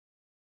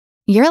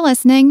You're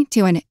listening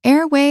to an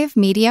Airwave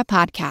Media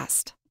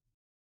Podcast.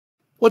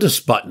 What does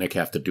Sputnik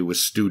have to do with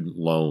student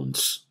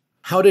loans?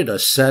 How did a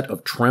set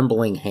of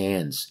trembling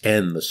hands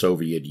end the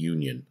Soviet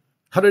Union?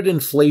 How did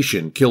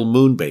inflation kill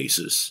moon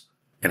bases?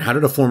 And how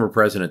did a former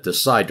president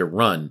decide to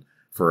run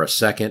for a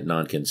second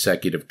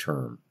non-consecutive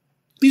term?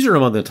 These are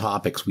among the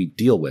topics we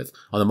deal with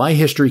on the My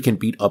History Can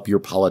Beat Up Your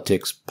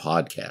Politics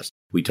podcast.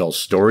 We tell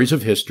stories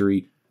of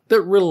history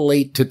that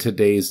relate to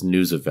today's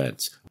news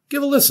events.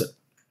 Give a listen.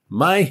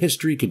 My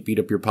History Can Beat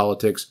Up Your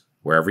Politics,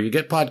 wherever you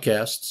get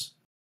podcasts.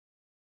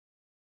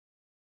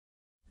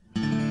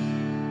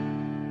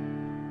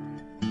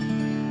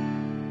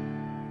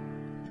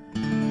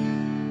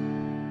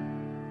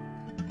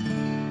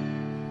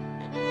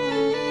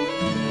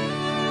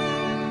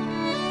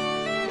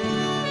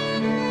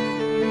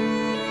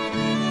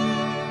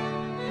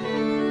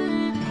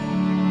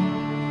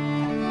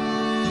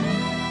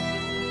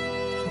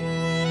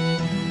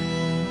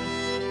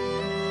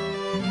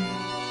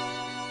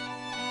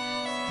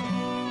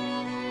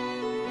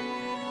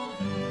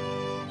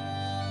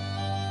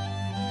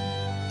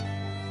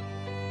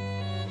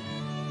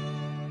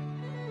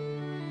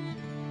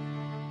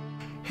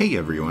 Hey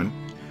everyone,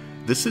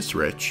 this is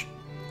Rich.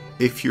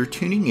 If you're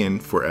tuning in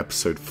for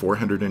episode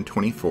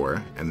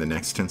 424 and the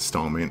next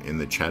installment in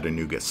the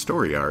Chattanooga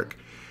story arc,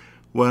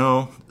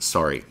 well,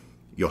 sorry,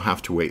 you'll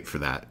have to wait for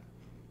that.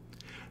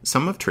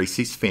 Some of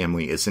Tracy's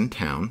family is in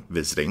town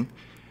visiting,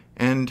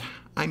 and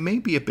I may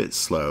be a bit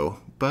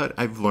slow, but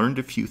I've learned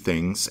a few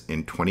things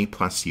in 20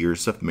 plus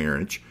years of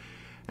marriage,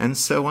 and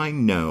so I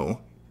know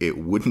it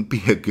wouldn't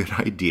be a good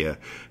idea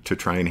to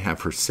try and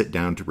have her sit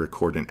down to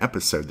record an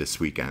episode this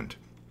weekend.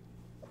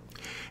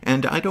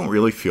 And I don't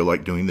really feel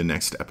like doing the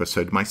next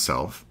episode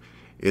myself.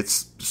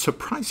 It's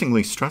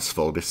surprisingly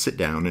stressful to sit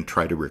down and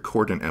try to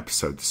record an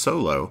episode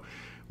solo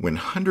when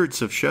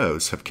hundreds of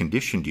shows have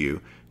conditioned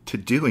you to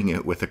doing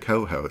it with a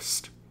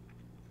co-host.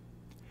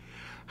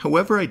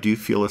 However, I do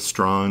feel a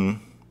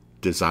strong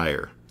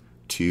desire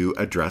to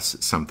address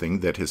something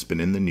that has been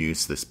in the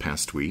news this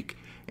past week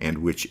and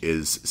which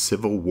is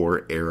Civil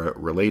War era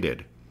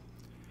related.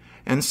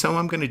 And so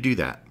I'm going to do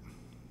that.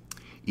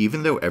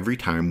 Even though every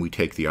time we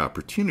take the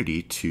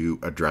opportunity to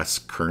address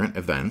current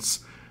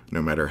events,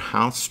 no matter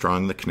how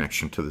strong the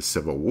connection to the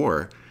Civil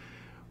War,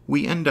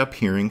 we end up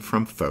hearing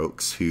from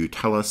folks who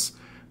tell us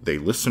they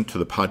listen to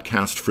the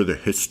podcast for the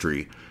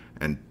history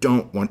and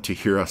don't want to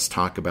hear us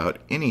talk about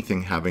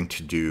anything having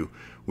to do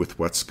with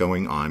what's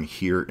going on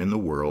here in the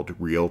world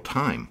real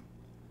time.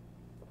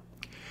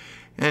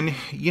 And,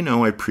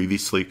 I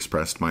previously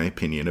expressed my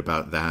opinion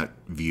about that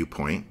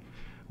viewpoint,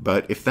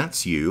 but if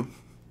that's you,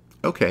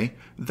 okay,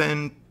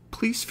 then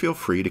please feel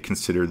free to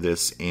consider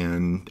this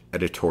an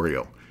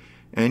editorial,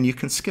 and you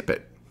can skip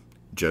it.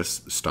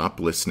 Just stop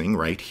listening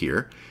right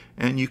here,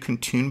 and you can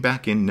tune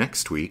back in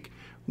next week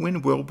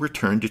when we'll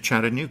return to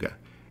Chattanooga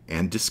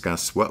and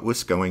discuss what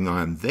was going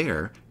on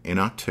there in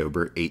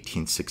October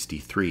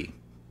 1863.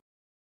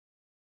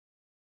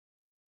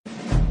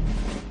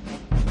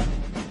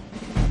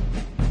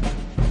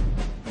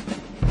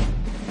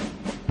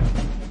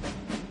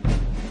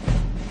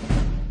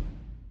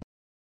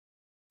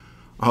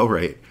 All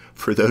right,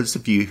 for those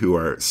of you who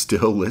are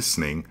still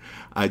listening,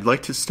 I'd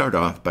like to start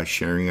off by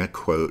sharing a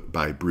quote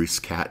by Bruce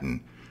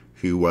Catton,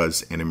 who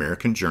was an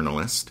American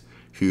journalist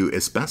who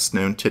is best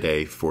known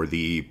today for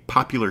the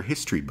popular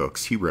history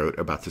books he wrote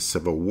about the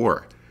Civil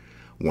War,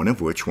 one of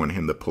which won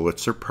him the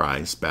Pulitzer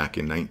Prize back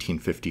in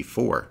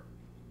 1954.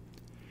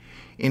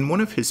 In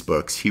one of his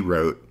books, he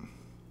wrote,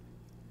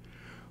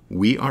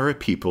 "We are a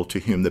people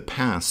to whom the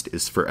past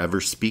is forever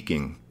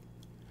speaking.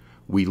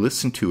 We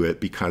listen to it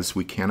because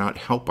we cannot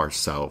help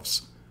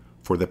ourselves,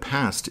 for the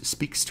past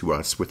speaks to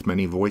us with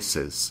many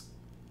voices.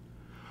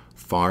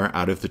 Far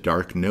out of the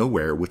dark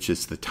nowhere, which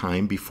is the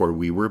time before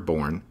we were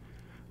born,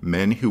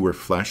 men who were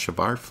flesh of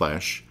our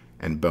flesh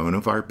and bone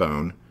of our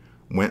bone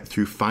went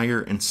through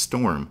fire and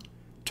storm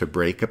to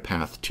break a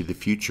path to the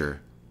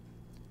future.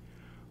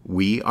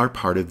 We are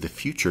part of the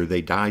future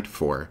they died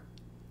for.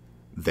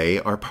 They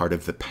are part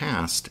of the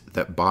past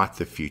that bought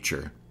the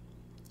future.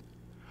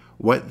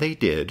 What they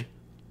did,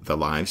 the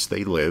lives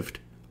they lived,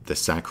 the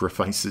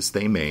sacrifices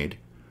they made,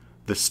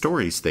 the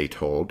stories they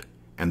told,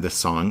 and the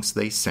songs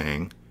they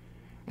sang,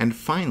 and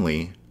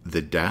finally,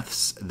 the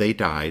deaths they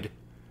died,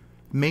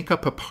 make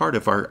up a part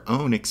of our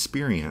own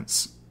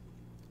experience.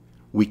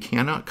 We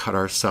cannot cut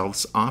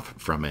ourselves off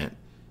from it.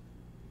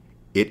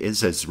 It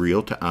is as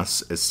real to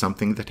us as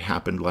something that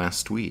happened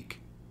last week.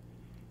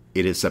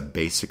 It is a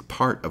basic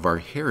part of our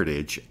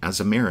heritage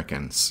as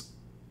Americans."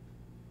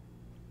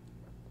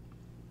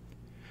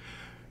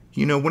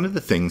 One of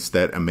the things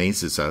that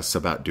amazes us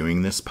about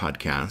doing this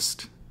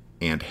podcast,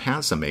 and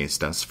has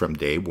amazed us from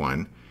day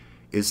one,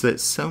 is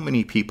that so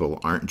many people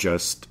aren't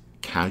just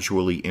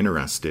casually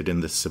interested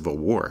in the Civil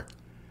War,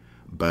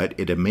 but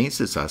it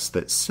amazes us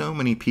that so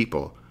many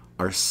people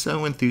are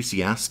so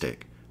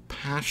enthusiastic,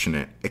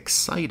 passionate,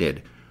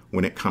 excited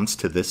when it comes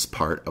to this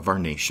part of our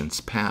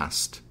nation's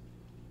past.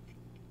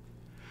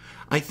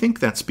 I think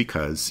that's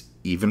because,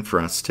 even for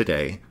us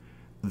today,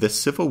 The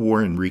Civil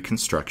War and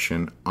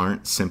Reconstruction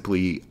aren't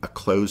simply a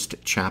closed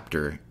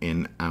chapter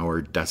in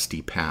our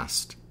dusty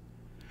past.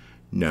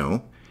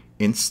 No,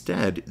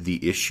 instead,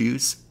 the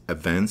issues,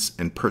 events,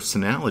 and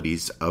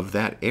personalities of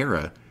that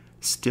era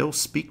still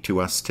speak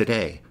to us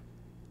today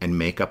and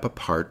make up a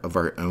part of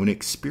our own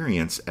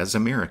experience as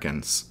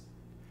Americans.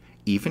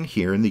 Even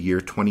here in the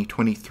year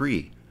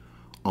 2023,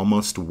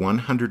 almost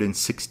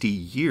 160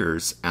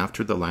 years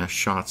after the last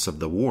shots of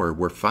the war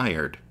were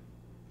fired.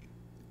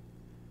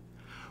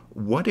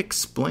 What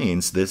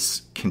explains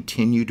this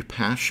continued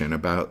passion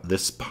about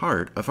this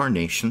part of our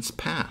nation's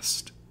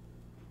past?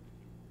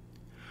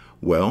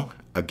 Well,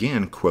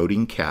 again,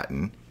 quoting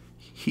Catton,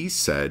 he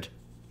said,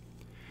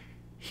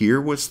 "Here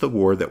was the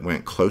war that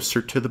went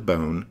closer to the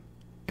bone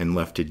and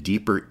left a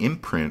deeper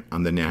imprint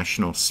on the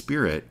national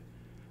spirit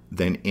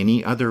than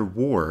any other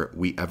war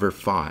we ever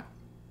fought."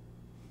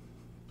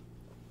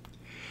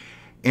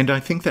 And I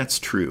think that's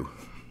true.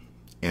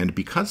 And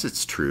because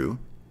it's true,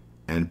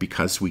 and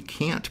because we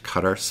can't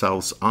cut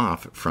ourselves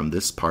off from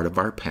this part of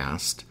our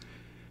past,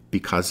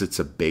 because it's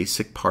a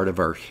basic part of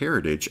our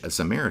heritage as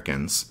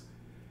Americans,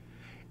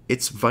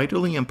 it's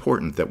vitally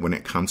important that when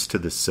it comes to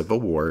the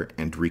Civil War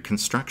and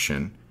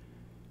Reconstruction,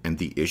 and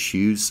the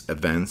issues,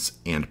 events,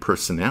 and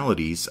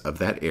personalities of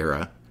that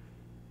era,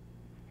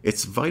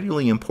 it's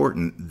vitally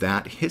important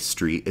that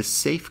history is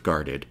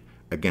safeguarded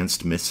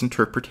against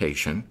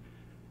misinterpretation,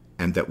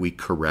 and that we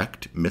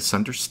correct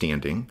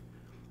misunderstanding.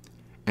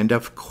 And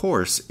of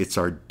course, it's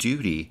our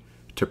duty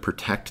to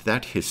protect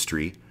that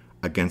history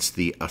against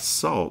the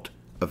assault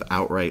of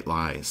outright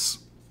lies.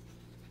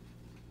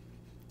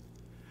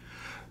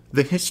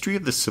 The history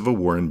of the Civil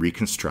War and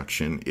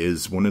Reconstruction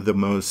is one of the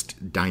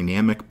most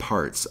dynamic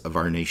parts of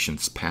our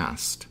nation's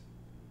past.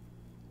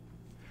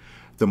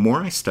 The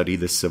more I study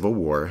the Civil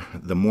War,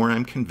 the more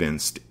I'm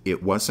convinced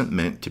it wasn't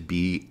meant to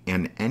be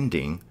an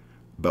ending,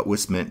 but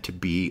was meant to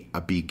be a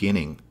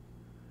beginning.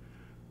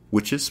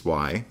 Which is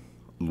why,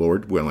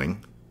 Lord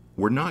willing,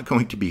 we're not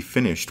going to be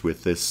finished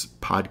with this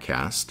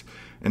podcast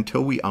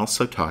until we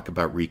also talk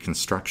about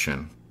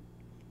Reconstruction.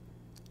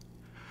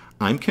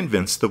 I'm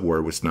convinced the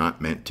war was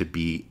not meant to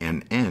be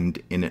an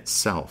end in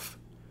itself,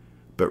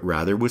 but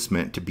rather was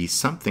meant to be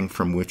something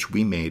from which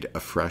we made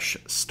a fresh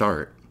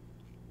start.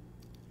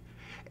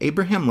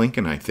 Abraham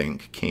Lincoln, I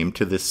think, came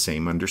to this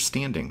same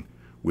understanding,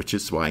 which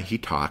is why he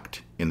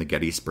talked in the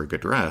Gettysburg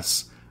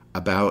Address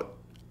about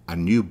a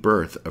new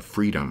birth of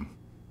freedom.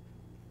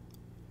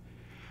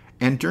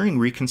 And during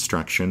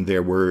Reconstruction,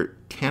 there were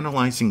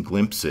tantalizing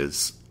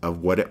glimpses of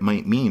what it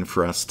might mean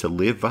for us to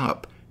live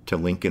up to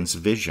Lincoln's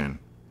vision.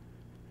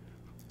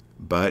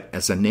 But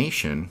as a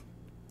nation,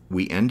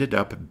 we ended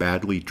up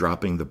badly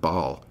dropping the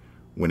ball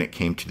when it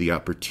came to the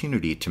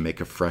opportunity to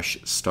make a fresh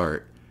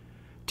start,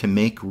 to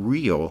make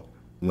real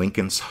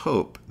Lincoln's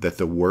hope that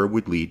the war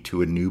would lead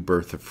to a new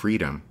birth of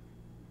freedom.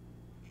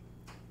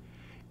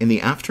 In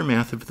the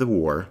aftermath of the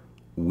war,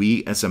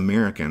 we as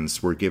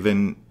Americans were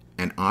given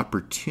an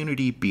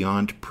opportunity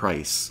beyond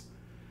price,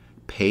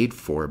 paid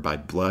for by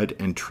blood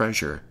and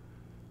treasure.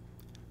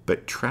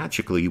 But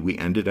tragically, we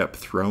ended up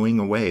throwing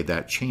away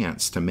that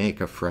chance to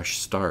make a fresh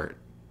start.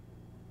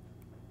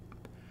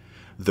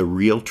 The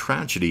real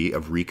tragedy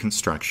of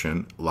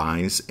Reconstruction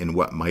lies in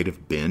what might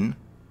have been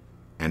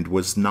and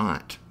was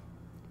not.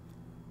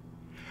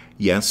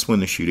 Yes,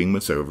 when the shooting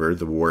was over,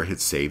 the war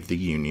had saved the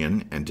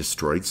Union and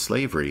destroyed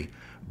slavery,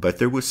 but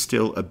there was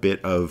still a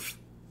bit of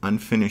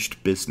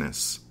unfinished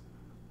business,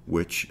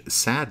 which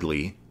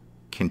sadly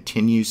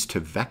continues to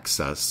vex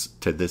us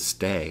to this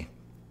day.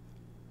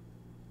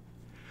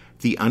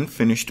 The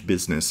unfinished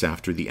business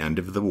after the end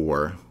of the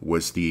war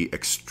was the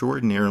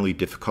extraordinarily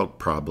difficult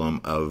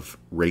problem of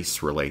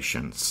race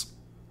relations.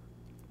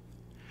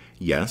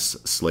 Yes,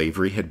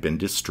 slavery had been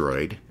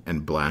destroyed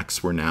and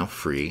blacks were now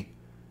free,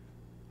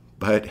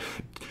 but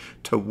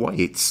to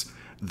whites,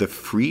 the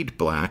freed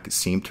black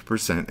seemed to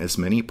present as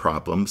many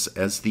problems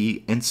as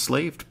the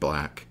enslaved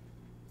black.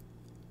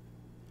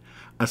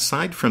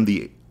 Aside from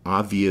the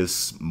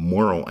obvious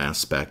moral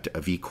aspect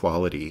of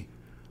equality,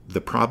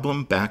 the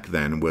problem back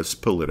then was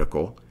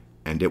political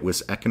and it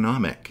was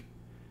economic.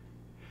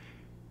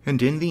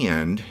 And in the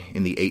end,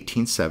 in the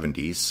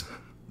 1870s,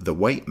 the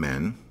white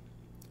men,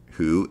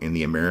 who in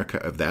the America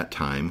of that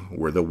time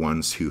were the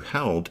ones who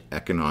held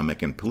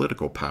economic and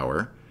political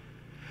power,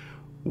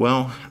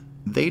 well,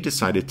 they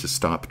decided to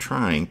stop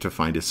trying to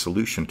find a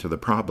solution to the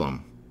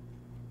problem.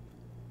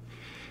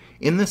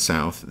 In the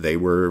South, they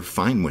were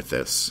fine with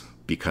this,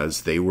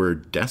 because they were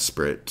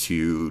desperate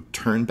to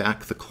turn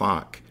back the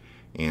clock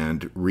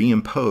and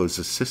reimpose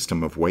a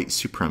system of white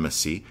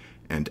supremacy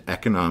and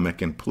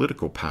economic and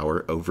political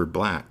power over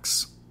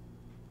blacks.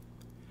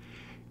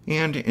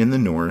 And in the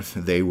North,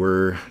 they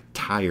were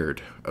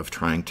tired of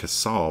trying to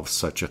solve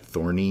such a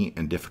thorny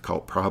and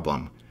difficult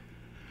problem,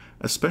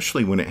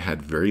 especially when it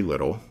had very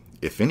little,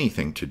 if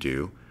anything, to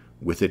do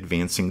with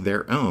advancing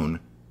their own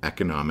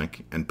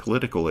economic and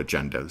political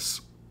agendas.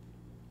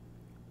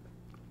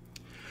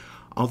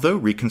 Although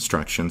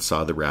Reconstruction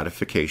saw the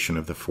ratification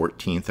of the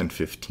 14th and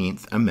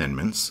 15th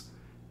Amendments,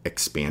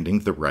 expanding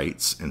the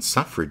rights and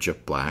suffrage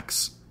of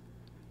blacks,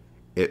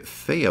 it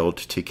failed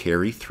to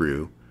carry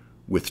through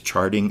with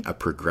charting a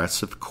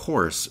progressive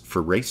course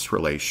for race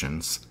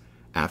relations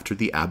after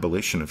the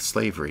abolition of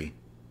slavery.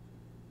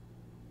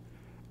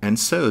 And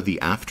so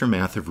the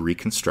aftermath of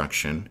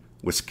Reconstruction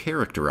was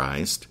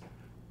characterized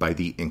by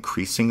the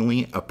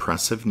increasingly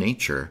oppressive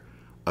nature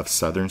of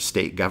Southern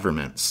state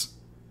governments,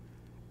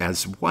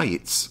 as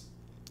whites,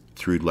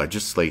 through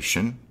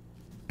legislation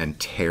and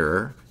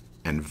terror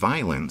and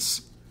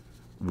violence,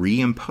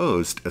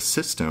 reimposed a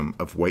system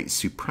of white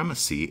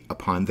supremacy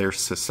upon their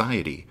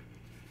society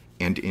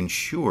and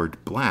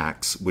ensured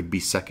blacks would be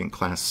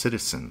second-class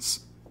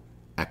citizens,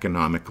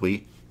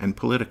 economically and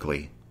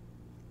politically.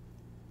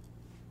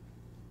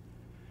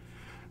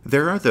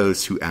 There are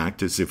those who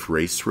act as if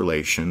race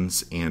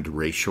relations and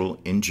racial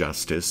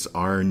injustice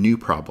are new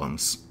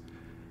problems.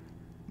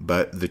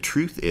 But the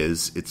truth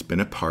is, it's been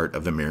a part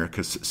of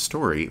America's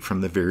story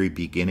from the very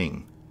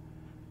beginning.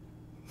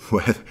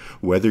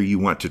 Whether you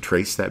want to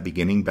trace that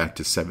beginning back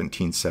to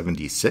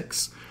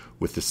 1776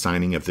 with the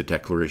signing of the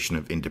Declaration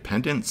of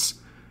Independence,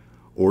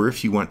 or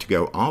if you want to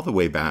go all the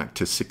way back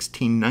to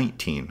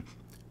 1619,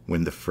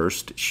 when the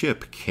first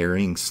ship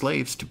carrying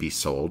slaves to be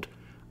sold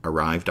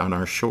arrived on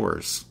our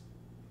shores.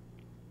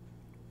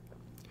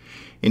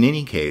 In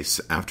any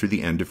case, after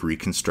the end of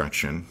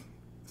Reconstruction,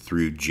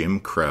 through Jim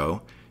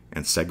Crow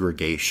and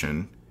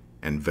segregation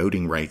and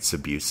voting rights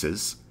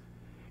abuses,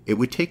 it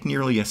would take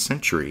nearly a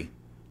century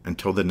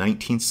until the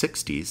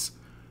 1960s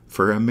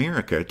for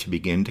America to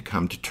begin to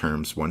come to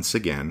terms once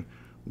again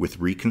with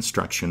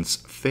Reconstruction's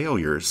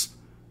failures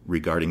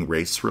regarding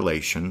race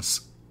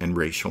relations and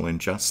racial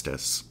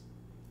injustice.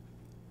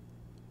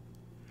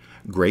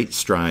 Great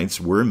strides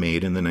were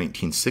made in the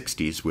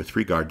 1960s with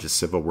regard to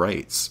civil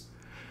rights,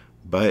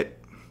 but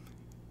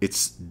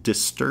it's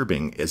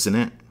disturbing, isn't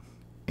it,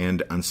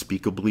 and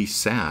unspeakably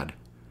sad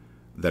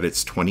that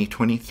it's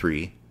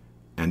 2023,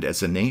 and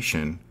as a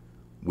nation,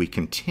 we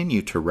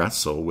continue to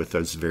wrestle with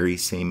those very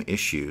same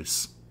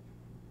issues.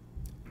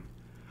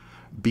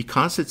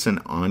 Because it's an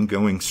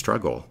ongoing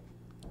struggle,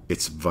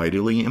 it's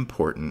vitally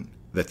important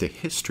that the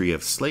history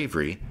of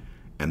slavery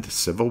and the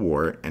Civil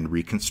War and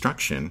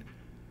Reconstruction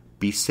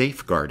be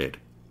safeguarded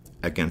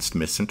against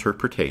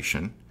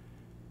misinterpretation,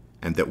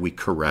 and that we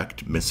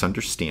correct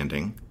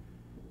misunderstanding.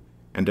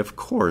 And of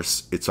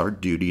course, it's our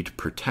duty to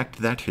protect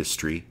that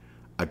history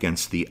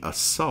against the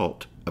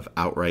assault of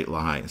outright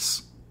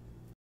lies.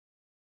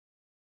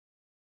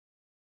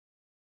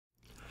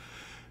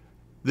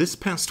 This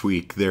past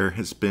week, there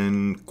has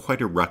been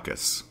quite a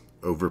ruckus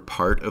over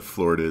part of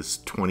Florida's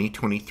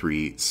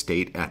 2023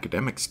 state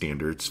academic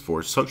standards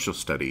for social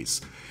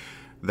studies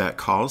that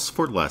calls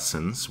for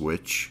lessons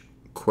which,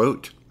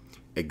 quote,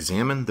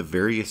 examine the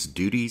various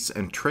duties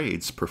and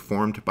trades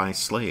performed by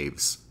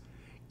slaves,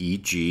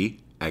 e.g.,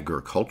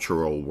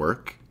 agricultural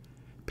work,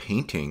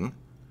 painting,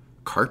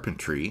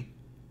 carpentry,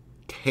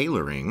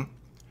 tailoring,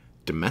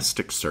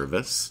 domestic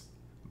service,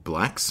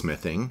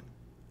 blacksmithing,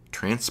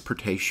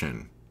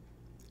 transportation,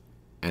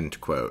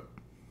 end quote.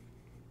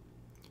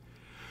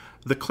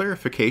 The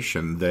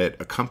clarification that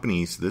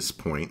accompanies this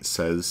point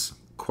says,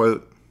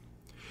 quote,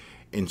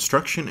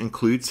 instruction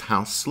includes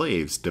how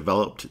slaves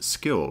developed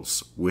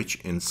skills which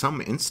in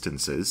some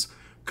instances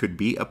could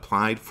be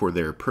applied for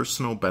their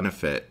personal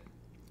benefit,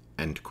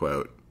 end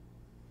quote.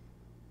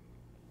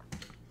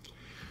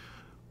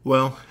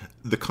 Well,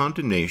 the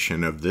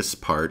condemnation of this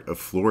part of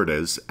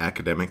Florida's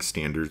academic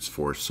standards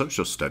for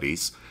social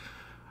studies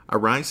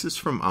arises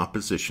from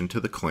opposition to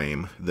the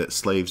claim that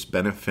slaves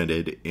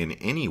benefited in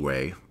any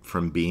way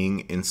from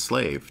being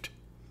enslaved.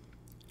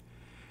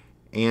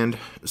 And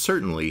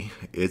certainly,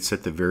 it's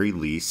at the very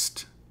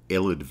least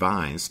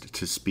ill-advised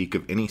to speak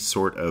of any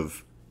sort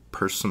of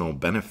personal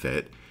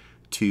benefit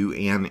to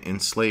an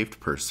enslaved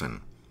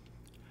person,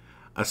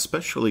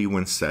 especially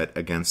when set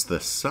against the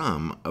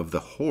sum of the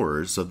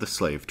horrors of the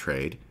slave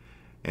trade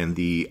and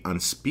the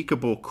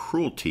unspeakable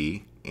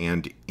cruelty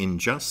and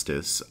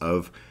injustice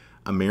of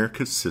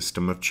America's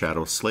system of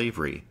chattel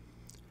slavery,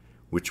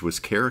 which was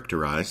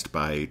characterized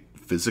by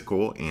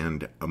physical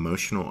and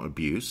emotional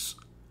abuse,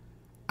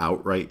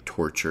 outright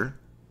torture,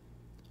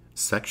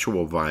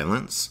 sexual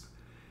violence,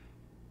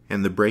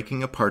 and the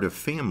breaking apart of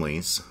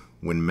families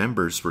when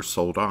members were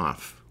sold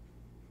off.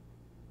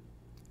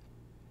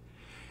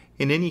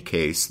 In any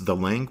case, the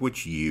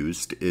language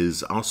used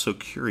is also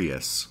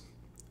curious,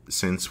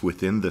 since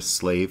within the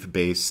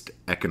slave-based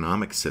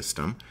economic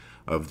system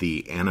of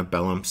the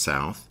antebellum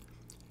South,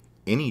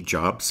 any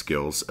job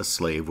skills a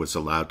slave was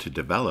allowed to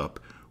develop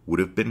would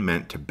have been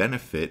meant to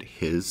benefit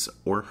his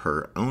or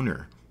her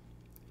owner.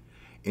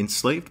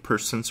 Enslaved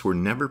persons were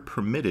never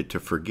permitted to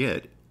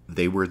forget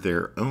they were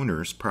their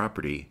owner's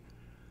property,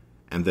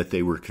 and that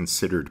they were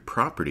considered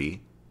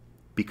property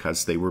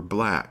because they were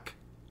black.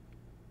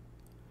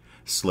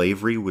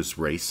 Slavery was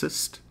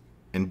racist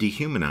and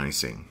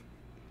dehumanizing.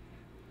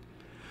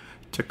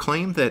 To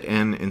claim that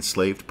an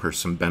enslaved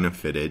person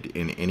benefited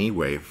in any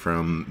way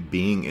from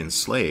being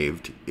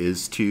enslaved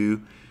is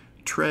to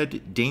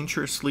tread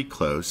dangerously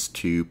close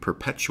to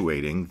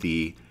perpetuating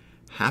the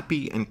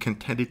happy and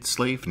contented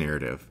slave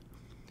narrative,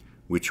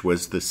 which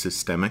was the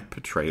systemic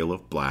portrayal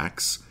of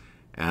blacks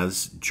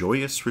as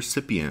joyous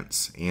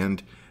recipients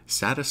and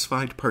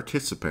satisfied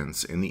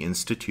participants in the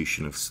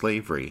institution of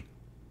slavery.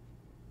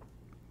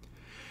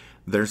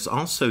 There's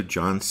also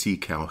John C.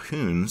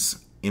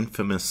 Calhoun's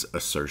infamous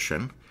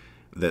assertion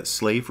that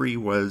slavery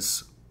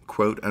was,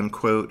 quote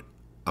unquote,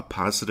 a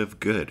positive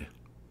good.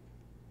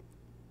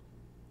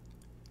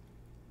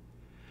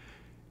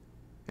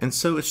 And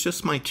so it's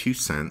just my 2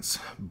 cents,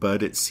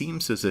 but it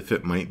seems as if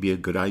it might be a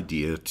good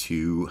idea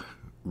to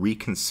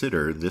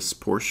reconsider this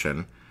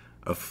portion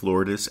of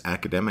Florida's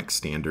academic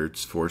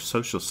standards for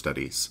social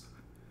studies,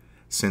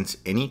 since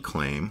any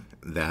claim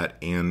that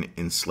an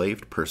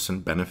enslaved person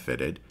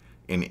benefited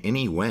in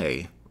any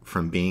way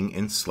from being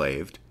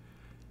enslaved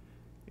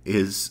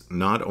is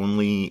not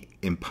only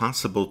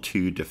impossible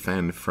to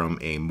defend from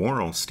a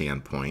moral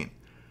standpoint,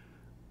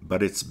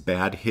 but it's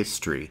bad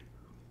history,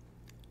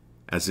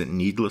 as it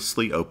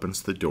needlessly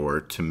opens the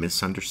door to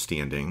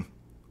misunderstanding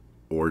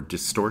or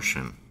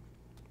distortion.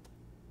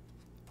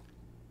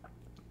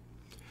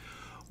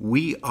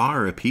 We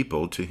are a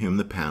people to whom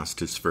the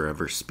past is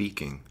forever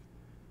speaking,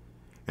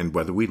 and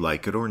whether we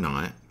like it or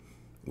not,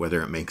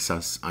 whether it makes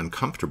us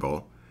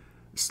uncomfortable,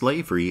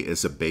 slavery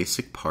is a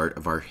basic part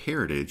of our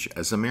heritage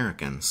as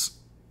Americans.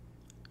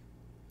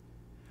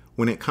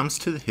 When it comes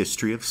to the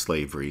history of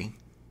slavery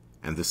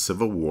and the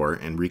Civil War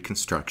and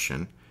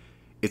Reconstruction,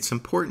 it's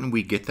important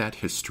we get that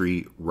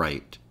history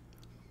right,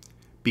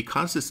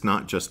 because it's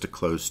not just a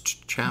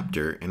closed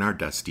chapter in our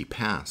dusty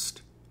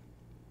past.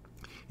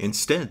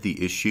 Instead,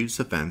 the issues,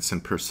 events,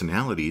 and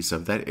personalities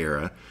of that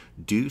era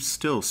do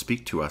still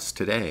speak to us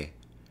today,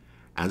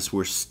 as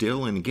we're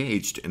still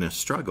engaged in a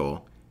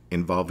struggle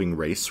involving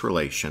race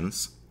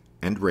relations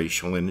and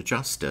racial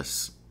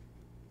injustice.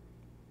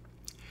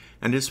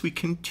 And as we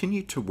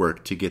continue to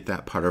work to get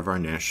that part of our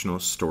national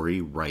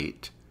story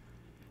right,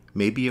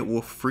 maybe it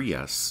will free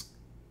us,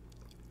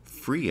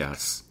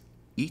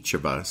 each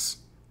of us,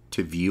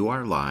 to view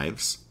our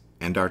lives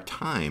and our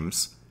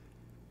times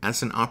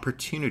as an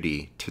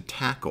opportunity to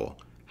tackle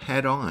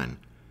head-on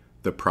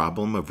the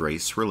problem of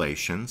race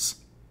relations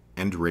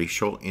and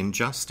racial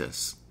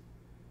injustice.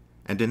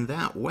 And in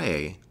that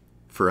way,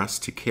 for us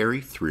to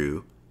carry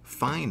through,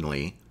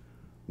 finally,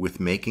 with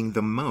making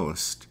the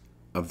most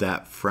of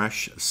that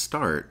fresh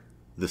start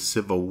the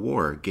Civil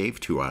War gave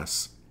to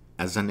us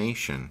as a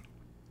nation.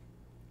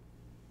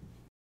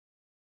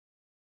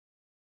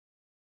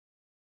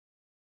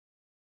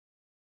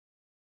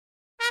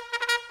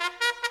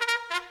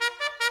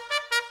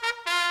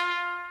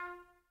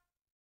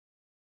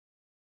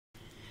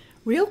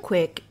 Real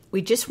quick,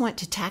 we just want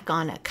to tack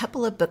on a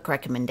couple of book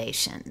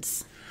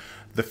recommendations.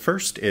 The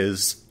first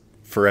is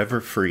Forever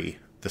Free,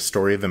 The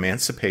Story of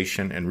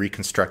Emancipation and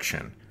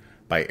Reconstruction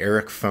by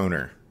Eric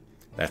Foner.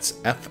 That's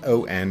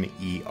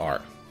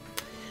Foner.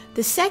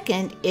 The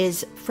second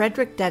is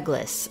Frederick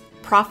Douglass,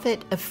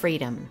 Prophet of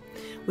Freedom,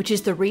 which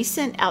is the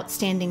recent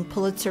outstanding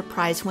Pulitzer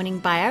Prize-winning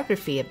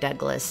biography of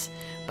Douglass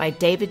by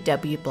David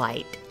W.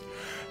 Blight.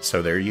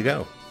 So there you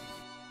go.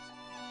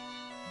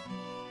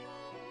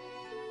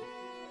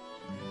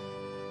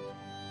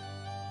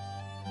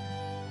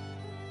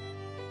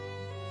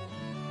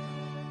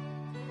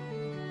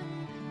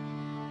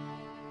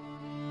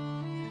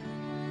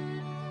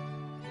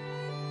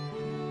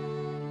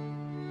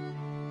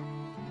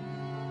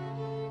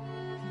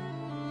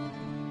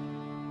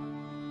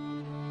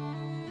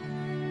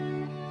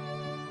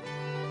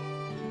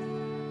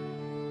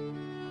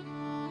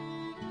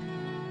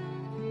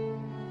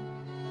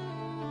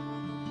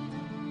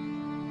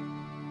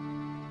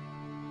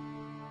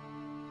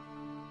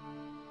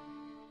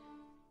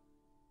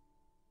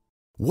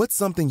 What's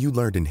something you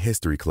learned in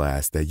history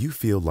class that you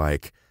feel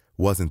like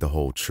wasn't the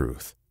whole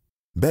truth?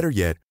 Better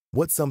yet,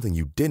 what's something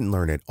you didn't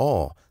learn at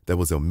all that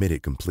was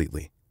omitted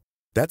completely?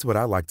 That's what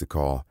I like to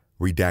call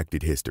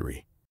redacted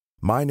history.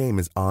 My name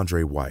is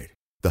Andre White,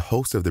 the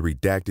host of the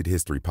Redacted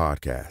History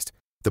Podcast,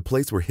 the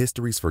place where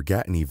history's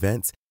forgotten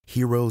events,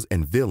 heroes,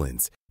 and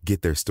villains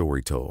get their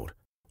story told,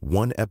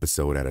 one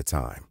episode at a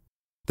time.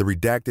 The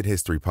Redacted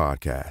History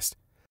Podcast.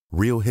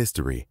 Real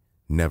history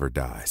never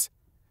dies.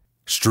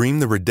 Stream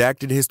the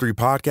Redacted History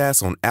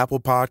Podcast on Apple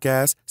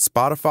Podcasts,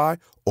 Spotify,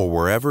 or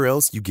wherever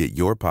else you get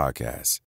your podcasts.